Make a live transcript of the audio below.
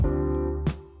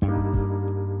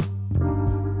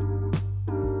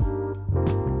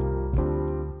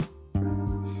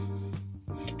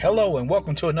Hello and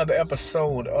welcome to another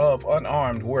episode of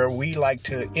Unarmed, where we like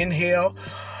to inhale,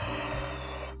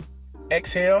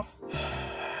 exhale,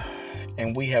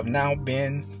 and we have now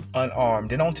been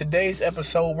unarmed. And on today's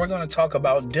episode, we're going to talk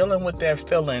about dealing with that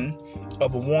feeling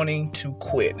of wanting to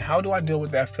quit. How do I deal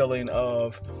with that feeling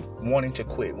of wanting to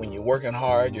quit? When you're working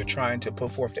hard, you're trying to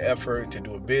put forth the effort to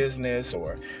do a business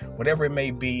or whatever it may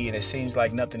be, and it seems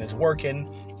like nothing is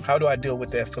working. How do I deal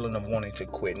with that feeling of wanting to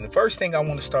quit? And the first thing I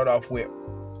want to start off with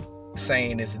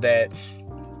saying is that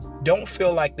don't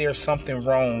feel like there's something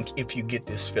wrong if you get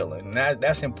this feeling.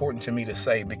 That's important to me to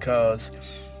say, because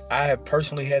I have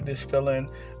personally had this feeling.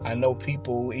 I know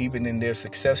people, even in their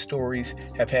success stories,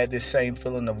 have had this same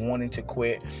feeling of wanting to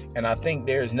quit. And I think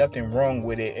there's nothing wrong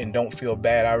with it, and don't feel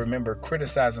bad. I remember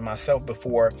criticizing myself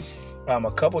before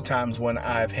a couple times when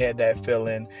I've had that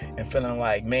feeling and feeling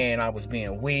like, man, I was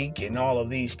being weak and all of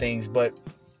these things. But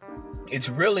it's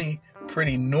really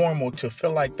pretty normal to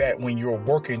feel like that when you're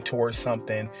working towards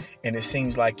something and it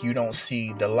seems like you don't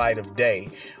see the light of day.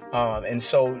 And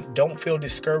so don't feel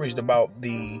discouraged about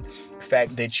the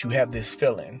fact that you have this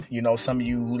feeling. You know, some of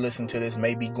you who listen to this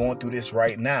may be going through this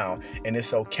right now, and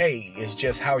it's okay. It's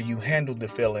just how you handle the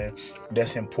feeling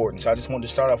that's important. So I just wanted to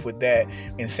start off with that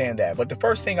and saying that. But the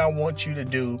first thing I want you to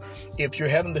do, if you're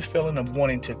having the feeling of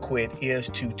wanting to quit, is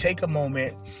to take a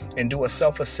moment and do a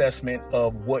self-assessment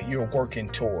of what you're working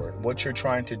toward, what you're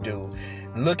trying to do.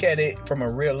 Look at it from a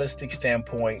realistic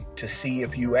standpoint to see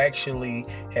if you actually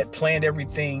had planned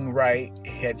everything right,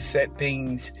 had set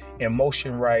things in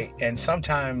motion right. And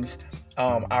sometimes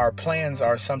our plans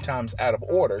are sometimes out of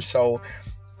order. So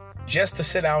just to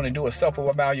sit down and do a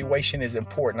self-evaluation is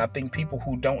important. I think people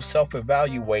who don't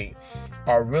self-evaluate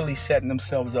are really setting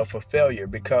themselves up for failure,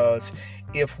 because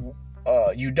if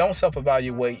you don't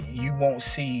self-evaluate, you won't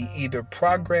see either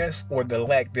progress or the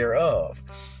lack thereof.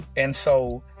 And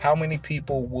so how many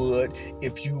people would,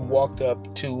 if you walked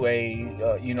up to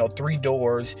a, 3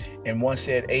 doors and one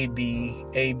said A, B,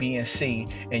 and C,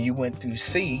 and you went through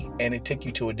C and it took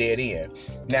you to a dead end?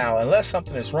 Now, unless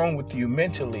something is wrong with you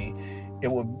mentally,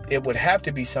 it would have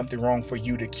to be something wrong for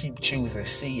you to keep choosing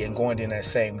C and going in that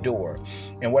same door.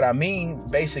 And what I mean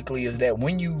basically is that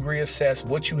when you reassess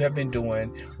what you have been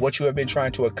doing, what you have been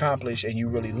trying to accomplish, and you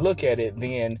really look at it,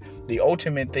 then the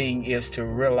ultimate thing is to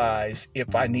realize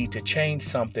if I need to change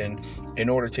something in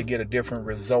order to get a different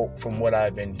result from what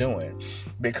I've been doing.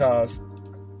 Because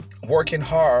working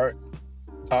hard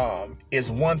is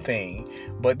one thing,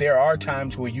 but there are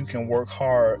times where you can work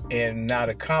hard and not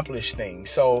accomplish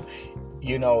things. So,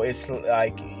 it's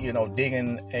like,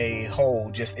 digging a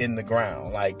hole just in the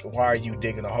ground. Like, why are you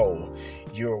digging a hole?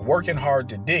 You're working hard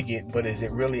to dig it, but is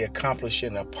it really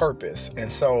accomplishing a purpose?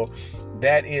 And so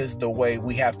that is the way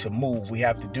we have to move. We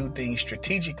have to do things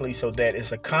strategically so that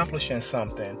it's accomplishing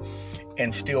something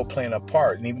and still playing a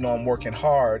part. And even though I'm working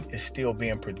hard, it's still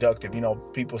being productive.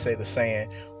 People say the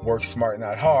saying, work smart,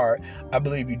 not hard. I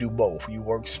believe you do both. You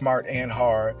work smart and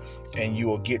hard, and you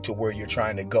will get to where you're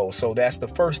trying to go. So that's the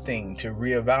first thing, to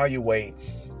reevaluate,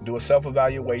 do a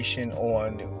self-evaluation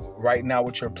on right now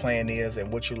what your plan is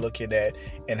and what you're looking at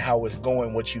and how it's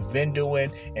going, what you've been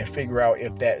doing, and figure out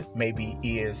if that maybe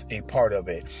is a part of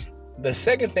it. The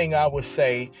second thing I would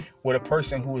say with a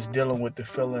person who is dealing with the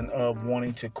feeling of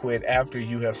wanting to quit after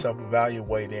you have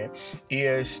self-evaluated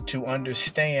is to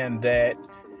understand that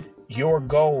your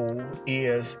goal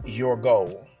is your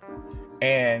goal.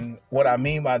 And what I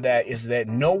mean by that is that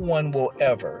no one will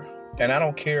ever, and I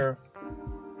don't care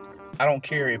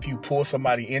if you pull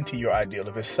somebody into your ideal,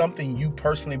 if it's something you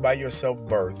personally by yourself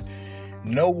birthed,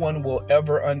 no one will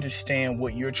ever understand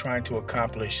what you're trying to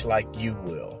accomplish like you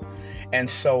will. And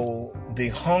so the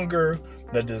hunger,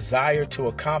 the desire to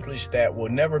accomplish that will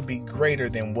never be greater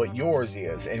than what yours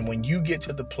is. And when you get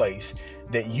to the place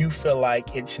that you feel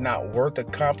like it's not worth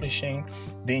accomplishing,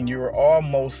 then you're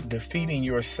almost defeating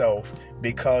yourself,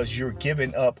 because you're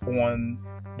giving up on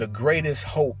the greatest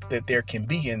hope that there can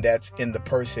be, and that's in the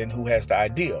person who has the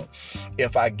ideal.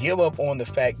 If I give up on the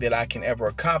fact that I can ever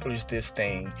accomplish this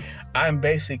thing, I'm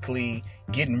basically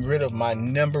getting rid of my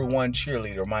number one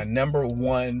cheerleader, my number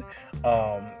one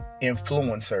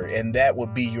influencer, and that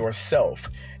would be yourself.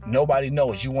 Nobody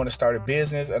knows. You want to start a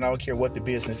business, and I don't care what the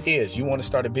business is. You want to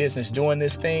start a business doing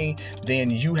this thing,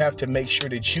 then you have to make sure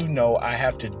that I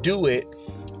have to do it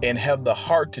and have the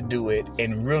heart to do it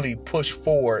and really push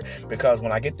forward. Because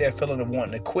when I get that feeling of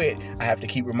wanting to quit, I have to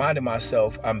keep reminding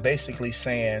myself, I'm basically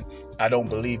saying, I don't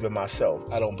believe in myself.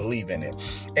 I don't believe in it.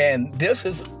 And this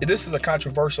is a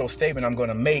controversial statement I'm going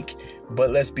to make,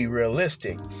 but let's be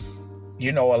realistic.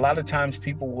 a lot of times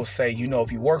people will say,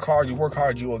 if you work hard,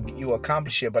 you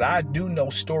accomplish it. But I do know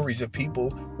stories of people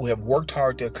who have worked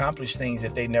hard to accomplish things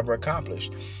that they never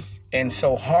accomplished. And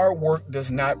so hard work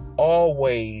does not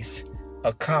always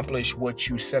accomplish what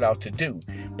you set out to do.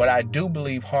 But I do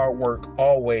believe hard work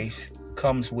always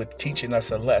comes with teaching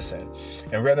us a lesson.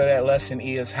 And whether that lesson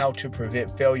is how to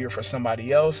prevent failure for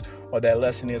somebody else, or that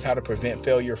lesson is how to prevent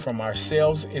failure from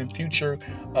ourselves in future,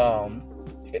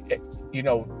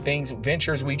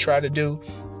 ventures we try to do,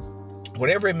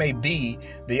 whatever it may be,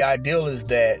 the ideal is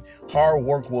that hard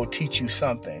work will teach you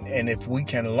something. And if we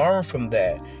can learn from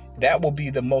that, that will be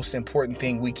the most important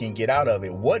thing we can get out of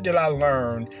it. What did I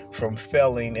learn from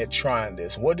failing at trying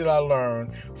this? What did I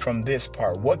learn from this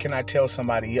part? What can I tell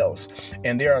somebody else?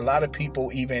 And there are a lot of people,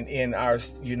 even in our,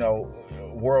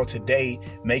 world today,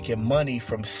 making money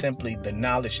from simply the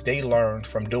knowledge they learned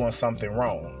from doing something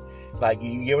wrong. Like,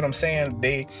 you get what I'm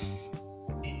saying?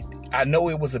 I know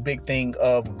it was a big thing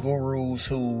of gurus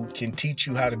who can teach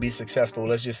you how to be successful.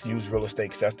 Let's just use real estate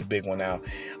because that's the big one now.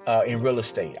 In real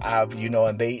estate,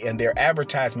 and their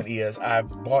advertisement is, I've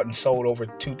bought and sold over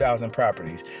 2,000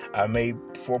 properties. I made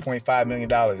 $4.5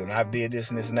 million, and I did this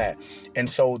and this and that. And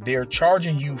so they're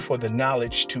charging you for the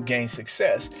knowledge to gain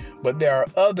success. But there are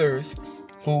others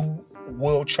who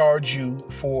will charge you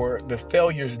for the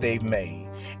failures they've made.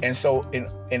 And so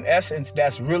in essence,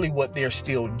 that's really what they're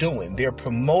still doing. They're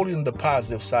promoting the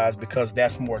positive sides because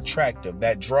that's more attractive.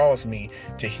 That draws me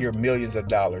to hear millions of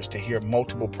dollars, to hear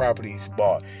multiple properties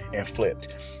bought and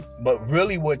flipped. But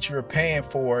really what you're paying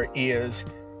for is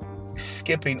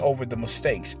skipping over the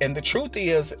mistakes. And the truth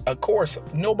is, of course,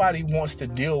 nobody wants to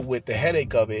deal with the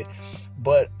headache of it.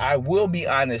 But I will be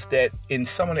honest that in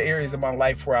some of the areas of my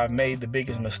life where I've made the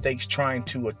biggest mistakes trying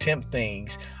to attempt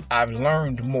things, I've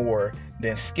learned more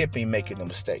than skipping making the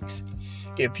mistakes.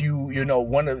 If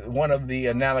one of the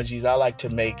analogies I like to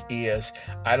make is,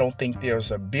 I don't think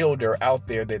there's a builder out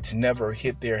there that's never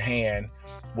hit their hand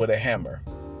with a hammer.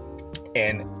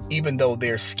 And even though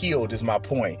they're skilled, is my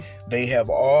point, they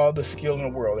have all the skill in the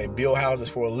world. They build houses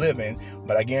for a living,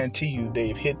 but I guarantee you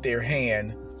they've hit their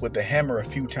hand with the hammer a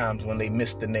few times when they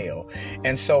missed the nail.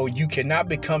 And so you cannot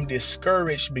become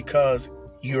discouraged because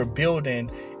you're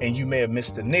building and you may have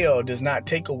missed the nail. It does not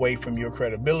take away from your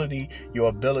credibility, your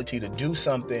ability to do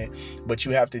something, but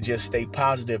you have to just stay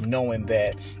positive, knowing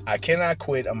that I cannot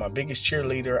quit. I'm my biggest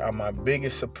cheerleader. I'm my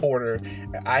biggest supporter.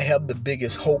 I have the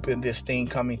biggest hope in this thing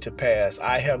coming to pass.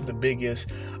 I have the biggest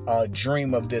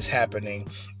dream of this happening.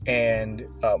 And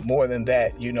more than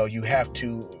that, you have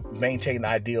to maintain the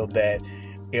ideal that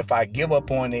if I give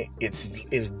up on it, it's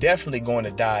definitely going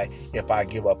to die if I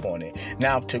give up on it.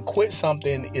 Now, to quit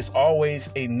something is always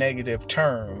a negative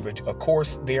term, but of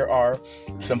course there are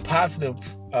some positive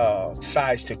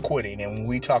sides to quitting. And when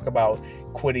we talk about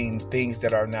quitting things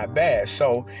that are not bad.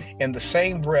 So in the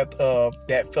same breath of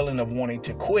that feeling of wanting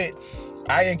to quit,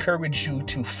 I encourage you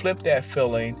to flip that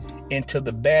feeling into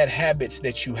the bad habits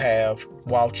that you have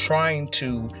while trying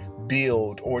to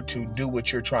build or to do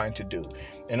what you're trying to do.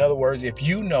 In other words, if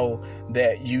you know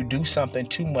that you do something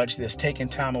too much that's taking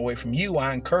time away from you,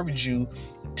 I encourage you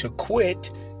to quit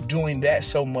doing that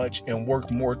so much and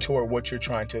work more toward what you're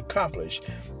trying to accomplish.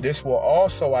 This will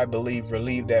also, I believe,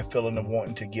 relieve that feeling of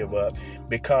wanting to give up,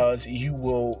 because you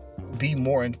will be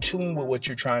more in tune with what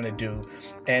you're trying to do.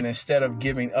 And instead of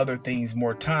giving other things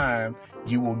more time,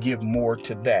 you will give more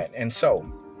to that. And so,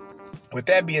 with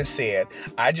that being said,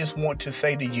 I just want to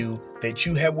say to you that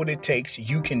you have what it takes.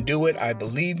 You can do it. I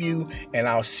believe you. And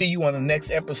I'll see you on the next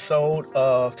episode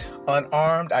of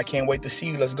Unarmed. I can't wait to see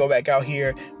you. Let's go back out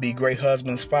here, be great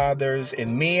husbands, fathers,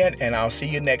 and men. And I'll see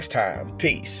you next time.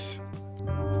 Peace.